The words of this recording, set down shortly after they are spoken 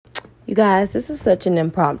You guys, this is such an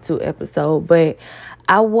impromptu episode, but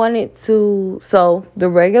I wanted to, so the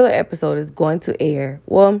regular episode is going to air.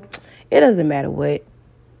 Well, it doesn't matter what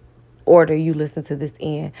order you listen to this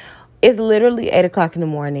in. It's literally 8 o'clock in the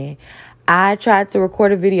morning. I tried to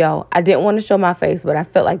record a video. I didn't want to show my face, but I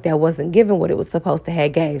felt like that wasn't giving what it was supposed to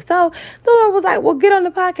have gave. So the Lord was like, well, get on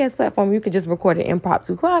the podcast platform. You can just record an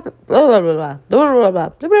impromptu, blah, blah, blah, blah, blah, blah,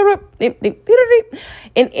 blah, blah,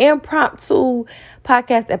 an impromptu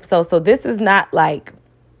podcast episode. So this is not like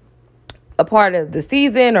a part of the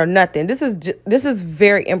season or nothing. This is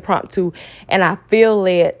very impromptu, and I feel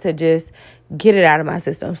led to just get it out of my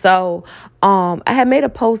system. So I had made a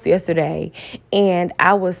post yesterday, and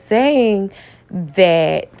I was saying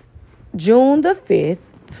that June the 5th,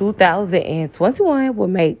 2021 will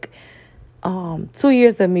make 2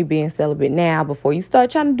 years of me being celibate. Now, before you start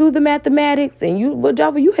trying to do the mathematics, and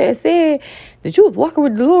Java, you had said that you was walking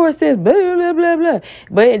with the Lord since blah, blah, blah, blah.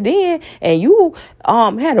 But then, and you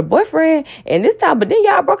had a boyfriend, and this time, but then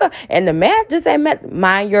y'all broke up, and the math just ain't math.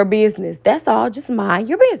 Mind your business. That's all. Just mind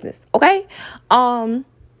your business, okay?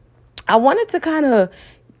 I wanted to kind of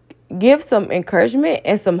give some encouragement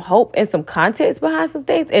and some hope and some context behind some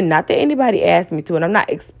things, and not that anybody asked me to, and I'm not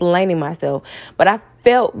explaining myself, but I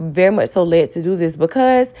felt very much so led to do this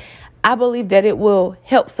because I believe that it will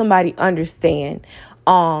help somebody understand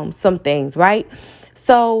some things, right?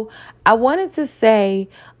 So I wanted to say,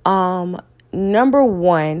 number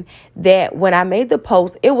one, that when I made the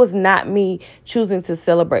post, it was not me choosing to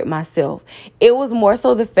celebrate myself. It was more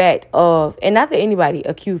so the fact of, and not that anybody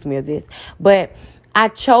accused me of this, but I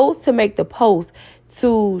chose to make the post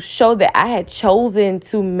to show that I had chosen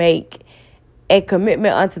to make a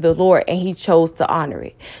commitment unto the Lord, and he chose to honor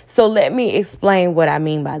it. So let me explain what I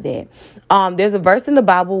mean by that. There's a verse in the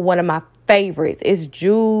Bible, one of my favorites. It's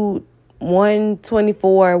Jude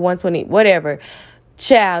 124, 120, whatever.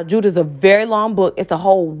 Child, Jude is a very long book. It's a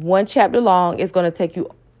whole 1 chapter long. It's going to take you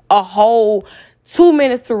a whole 2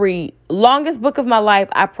 minutes to read. Longest book of my life,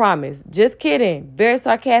 I promise. Just kidding. Very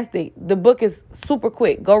sarcastic. The book is super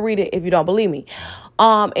quick. Go read it if you don't believe me.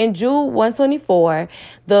 In Jude 124,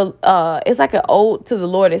 it's like an ode to the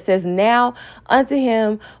Lord. It says, now unto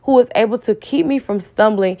him who is able to keep me from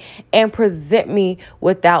stumbling and present me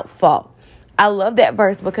without fault. I love that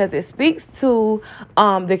verse because it speaks to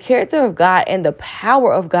the character of God and the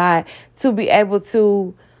power of God to be able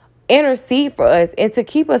to intercede for us and to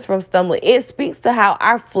keep us from stumbling. It speaks to how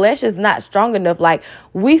our flesh is not strong enough. Like,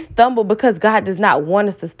 we stumble because God does not want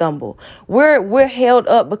us to stumble. We're held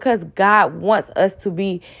up because God wants us to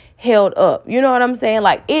be held up. You know what I'm saying?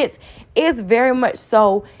 Like, it's very much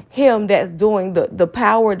so him that's doing the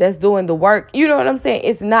power, that's doing the work. You know what I'm saying?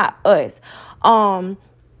 It's not us.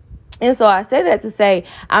 And so I say that to say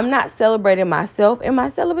I'm not celebrating myself in my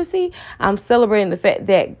celibacy. I'm celebrating the fact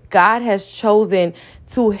that God has chosen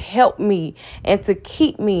to help me and to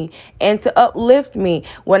keep me and to uplift me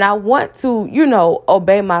when I want to,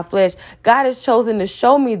 obey my flesh. God has chosen to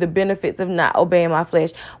show me the benefits of not obeying my flesh.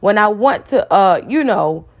 When I want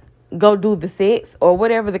to, go do the sex or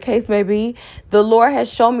whatever the case may be, the Lord has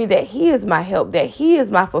shown me that he is my help, that he is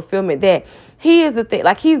my fulfillment, that he is the thing.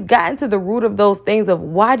 Like, he's gotten to the root of those things of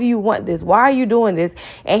why do you want this? Why are you doing this?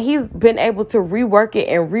 And he's been able to rework it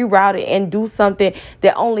and reroute it and do something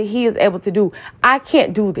that only he is able to do. I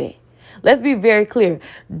can't do that. Let's be very clear.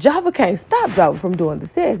 Java can't stop Java from doing the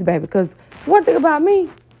sex, baby, because one thing about me.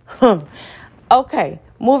 Okay,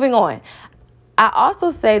 moving on. I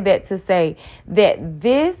also say that to say that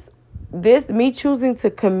this me choosing to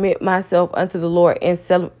commit myself unto the Lord and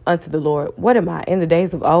unto the Lord. What am I, in the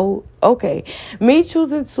days of old? Okay. Me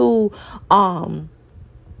choosing to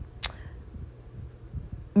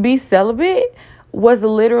be celibate was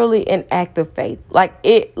literally an act of faith. Like,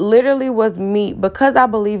 it literally was me, because I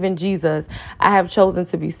believe in Jesus, I have chosen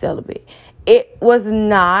to be celibate. It was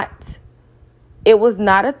not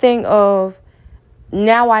a thing of,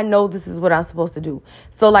 now I know this is what I'm supposed to do.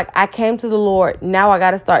 So, like, I came to the Lord. Now I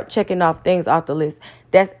got to start checking off things off the list.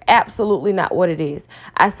 That's absolutely not what it is.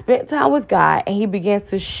 I spent time with God, and he began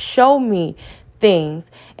to show me things.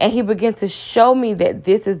 And he began to show me that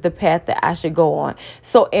this is the path that I should go on.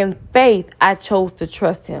 So in faith, I chose to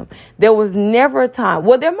trust him. There was never a time.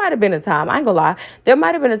 Well, there might have been a time. I ain't gonna lie. There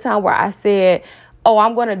might have been a time where I said, oh,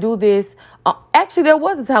 I'm going to do this. Actually, there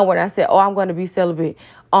was a time when I said, oh, I'm going to be celibate.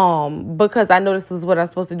 Because I know this is what I'm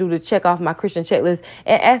supposed to do to check off my Christian checklist,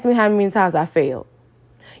 and ask me how many times I failed.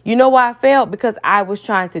 You know why I failed? Because I was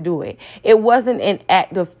trying to do it. It wasn't an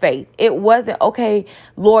act of faith. It wasn't, okay,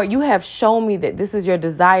 Lord, you have shown me that this is your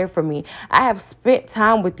desire for me. I have spent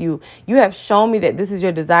time with you. You have shown me that this is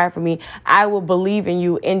your desire for me. I will believe in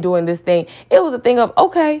you in doing this thing. It was a thing of,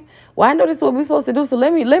 okay, well, I know this is what we're supposed to do, so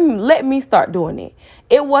let me start doing it.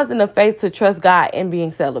 It wasn't a faith to trust God and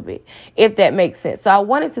being celibate, if that makes sense. So I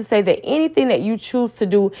wanted to say that anything that you choose to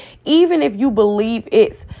do, even if you believe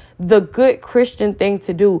it's the good Christian thing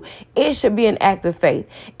to do, it should be an act of faith.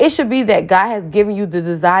 It should be that God has given you the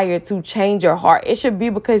desire to change your heart. It should be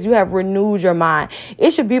because you have renewed your mind.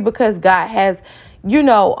 It should be because God has,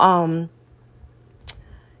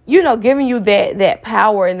 giving you that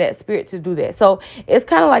power and that spirit to do that. So it's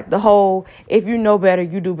kind of like the whole, if you know better,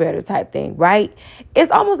 you do better type thing, right?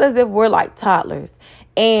 It's almost as if we're like toddlers,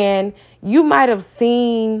 and you might have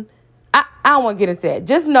seen, I don't want to get into that.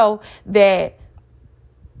 Just know that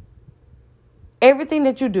everything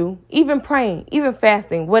that you do, even praying, even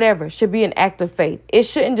fasting, whatever, should be an act of faith. It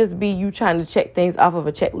shouldn't just be you trying to check things off of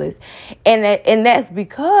a checklist. And that's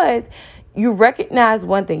because you recognize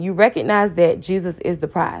one thing. You recognize that Jesus is the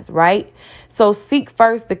prize, right? So seek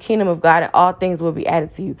first the kingdom of God, and all things will be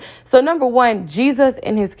added to you. So number one, Jesus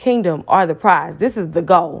and his kingdom are the prize. This is the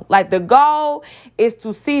goal. Like, the goal is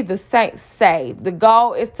to see the saints saved. The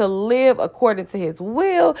goal is to live according to his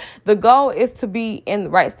will. The goal is to be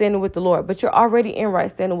in right standing with the Lord. But you're already in right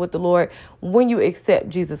standing with the Lord when you accept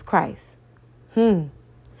Jesus Christ. So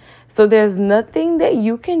there's nothing that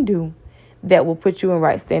you can do that will put you in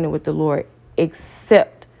right standing with the Lord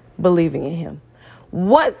except believing in him.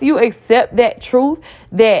 Once you accept that truth,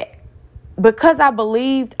 that because I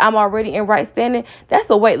believed I'm already in right standing, that's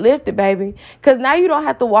a weight lifted, baby. Because now you don't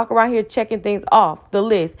have to walk around here checking things off the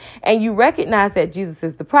list. And you recognize that Jesus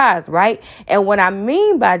is the prize, right? And what I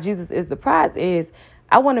mean by Jesus is the prize is,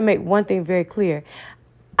 I want to make one thing very clear.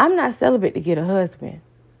 I'm not celibate to get a husband.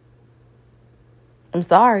 I'm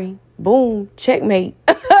sorry. Boom. Checkmate.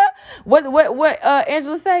 What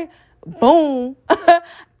Angela say? Boom.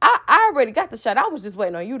 I already got the shot. I was just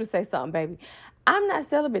waiting on you to say something, baby. I'm not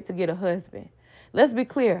celibate to get a husband. Let's be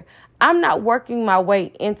clear. I'm not working my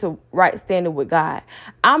way into right standing with God.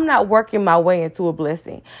 I'm not working my way into a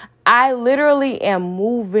blessing. I literally am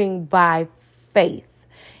moving by faith.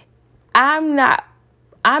 I'm not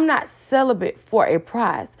celibate for a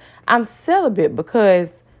prize. I'm celibate because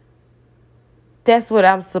that's what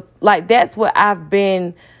I've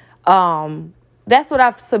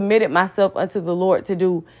submitted myself unto the Lord to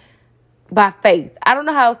do by faith. I don't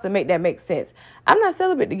know how else to make that make sense. I'm not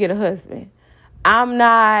celibate to get a husband. I'm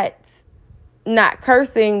not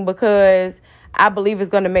cursing because I believe it's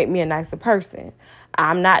going to make me a nicer person.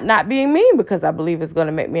 I'm not being mean because I believe it's going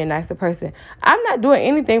to make me a nicer person. I'm not doing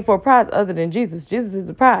anything for a prize other than Jesus. Jesus is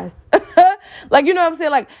the prize. Like, you know what I'm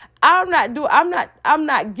saying? Like, I'm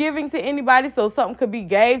not giving to anybody so something could be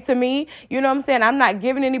gave to me. You know what I'm saying? I'm not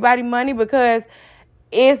giving anybody money because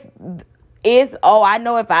it's I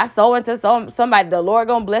know if I sow into somebody, the Lord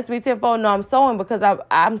gonna bless me tenfold. No, I'm sowing because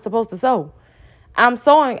I'm supposed to sow. I'm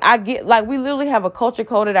sowing. We literally have a culture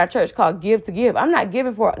code at our church called give to give. I'm not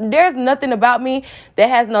giving there's nothing about me that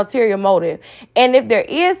has an ulterior motive. And if there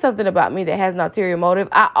is something about me that has an ulterior motive,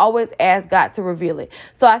 I always ask God to reveal it.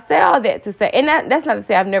 So I say all that to say, and that's not to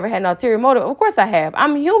say I've never had an ulterior motive. Of course I have.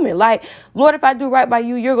 I'm human. Like, Lord, if I do right by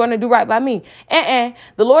you, you're going to do right by me. The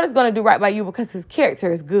Lord is going to do right by you because his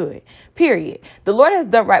character is good. Period. The Lord has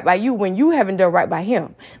done right by you when you haven't done right by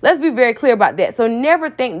him. Let's be very clear about that. So never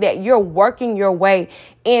think that you're working your way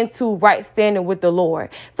into right standing with the Lord.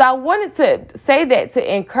 So I wanted to say that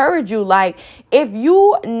to encourage you. Like, if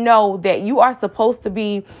you know that you are supposed to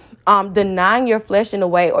be denying your flesh in a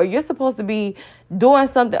way, or you're supposed to be doing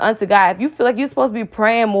something unto God, if you feel like you're supposed to be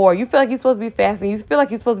praying more, you feel like you're supposed to be fasting, you feel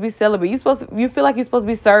like you're supposed to be celebrating, you feel like you're supposed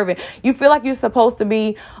to be serving, you feel like you're supposed to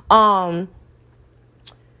be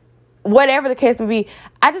whatever the case may be,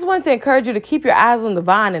 I just wanted to encourage you to keep your eyes on the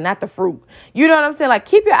vine and not the fruit. You know what I'm saying? Like,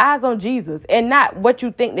 keep your eyes on Jesus and not what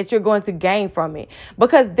you think that you're going to gain from it,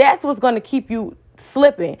 because that's what's going to keep you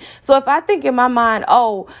slipping. So if I think in my mind,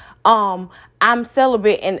 I'm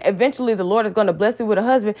celibate and eventually the Lord is going to bless me with a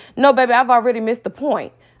husband. No, baby, I've already missed the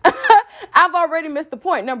point. I've already missed the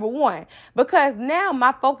point, number one, because now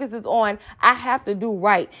my focus is on I have to do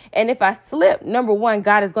right. And if I slip, number one,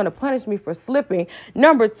 God is going to punish me for slipping.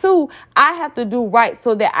 Number two, I have to do right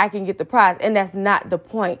so that I can get the prize. And that's not the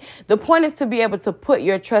point. The point is to be able to put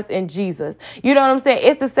your trust in Jesus. You know what I'm saying?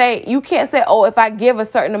 It's to say, you can't say, oh, if I give a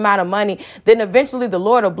certain amount of money, then eventually the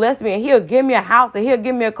Lord will bless me and he'll give me a house and he'll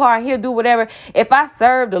give me a car and he'll do whatever. If I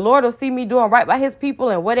serve, the Lord will see me doing right by his people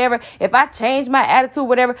and whatever. If I change my attitude,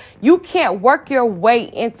 whatever, you can't work your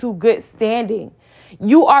way into good standing.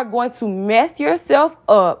 You are going to mess yourself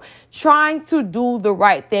up trying to do the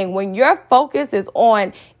right thing. When your focus is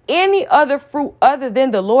on any other fruit other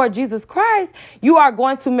than the Lord Jesus Christ, you are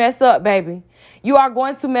going to mess up, baby. You are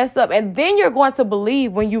going to mess up. And then you're going to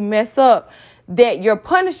believe when you mess up that your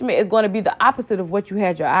punishment is going to be the opposite of what you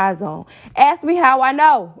had your eyes on. Ask me how I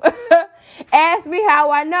know. Ask me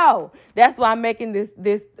how I know. That's why I'm making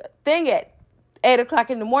this thing at 8 o'clock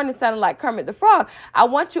in the morning sounding like Kermit the Frog. I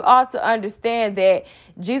want you all to understand that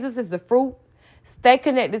Jesus is the fruit. Stay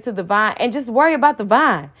connected to the vine and just worry about the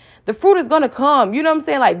vine. The fruit is going to come. You know what I'm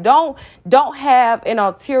saying? Like, don't have an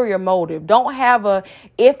ulterior motive. Don't have a,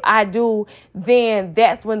 if I do, then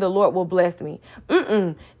that's when the Lord will bless me.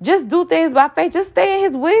 Just do things by faith. Just stay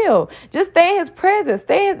in his will. Just stay in his presence.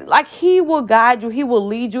 Like, he will guide you. He will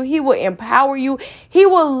lead you. He will empower you. He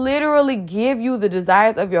will literally give you the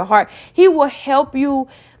desires of your heart. He will help you.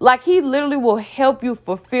 Like, he literally will help you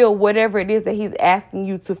fulfill whatever it is that he's asking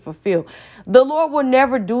you to fulfill. The Lord will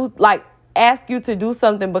never ask you to do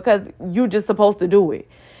something because you're just supposed to do it.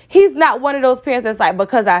 He's not one of those parents that's like,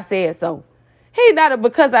 because I said so. He's not a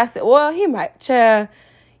because I said, well, he might, child.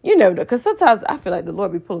 You never know, because sometimes I feel like the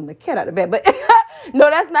Lord be pulling the cat out of bed. But no,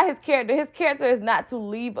 that's not his character. His character is not to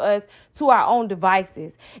leave us to our own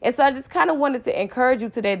devices. And so I just kind of wanted to encourage you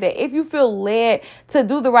today that if you feel led to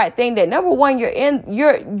do the right thing, that number one,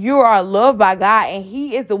 you are loved by God, and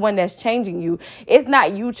he is the one that's changing you. It's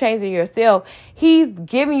not you changing yourself. He's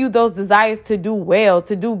giving you those desires to do well,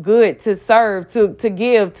 to do good, to serve, to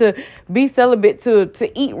give, to be celibate,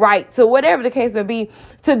 to eat right, to whatever the case may be,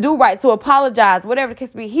 to do right, to apologize, whatever the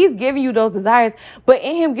case may be. He's giving you those desires, but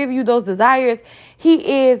in him giving you those desires,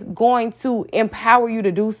 he is going to empower you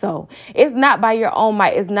to do so. It's not by your own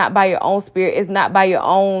might. It's not by your own spirit. It's not by your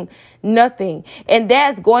own nothing. And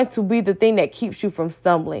that's going to be the thing that keeps you from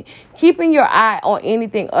stumbling. Keeping your eye on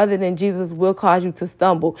anything other than Jesus will cause you to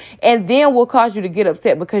stumble, and then will cause you to get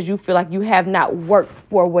upset because you feel like you have not worked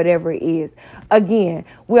for whatever it is. Again,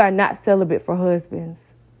 we are not celibate for husbands.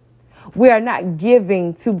 We are not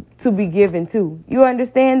giving to be given to. You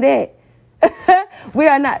understand that? We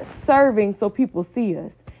are not serving so people see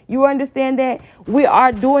us. You understand that? We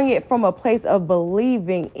are doing it from a place of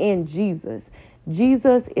believing in Jesus.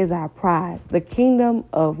 Jesus is our prize. The kingdom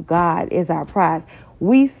of God is our prize.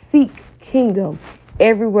 We seek kingdom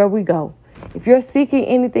everywhere we go. If you're seeking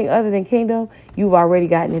anything other than kingdom, you've already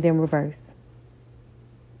gotten it in reverse.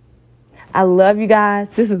 I love you guys.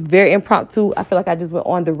 This is very impromptu. I feel like I just went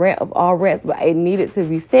on the rant of all rants, but it needed to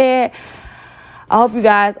be said. I hope you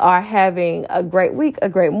guys are having a great week, a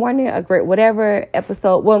great morning, a great whatever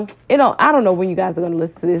episode. Well, I don't know when you guys are going to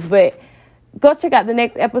listen to this, but go check out the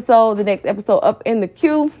next episode up in the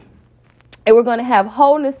queue. And we're going to have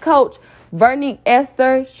wholeness coach Vernique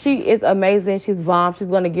Esther. She is amazing. She's bomb. She's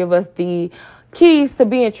going to give us the keys to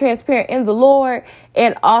being transparent in the Lord,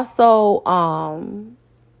 and also,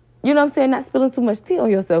 you know what I'm saying, not spilling too much tea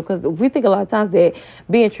on yourself, because we think a lot of times that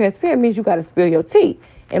being transparent means you got to spill your tea.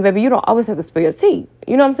 And baby, you don't always have to spill your tea.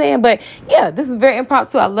 You know what I'm saying? But yeah, this is very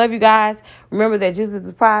impromptu. I love you guys. Remember that Jesus is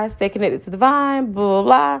the prize. Stay connected to the vine. Blah, blah,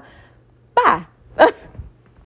 blah.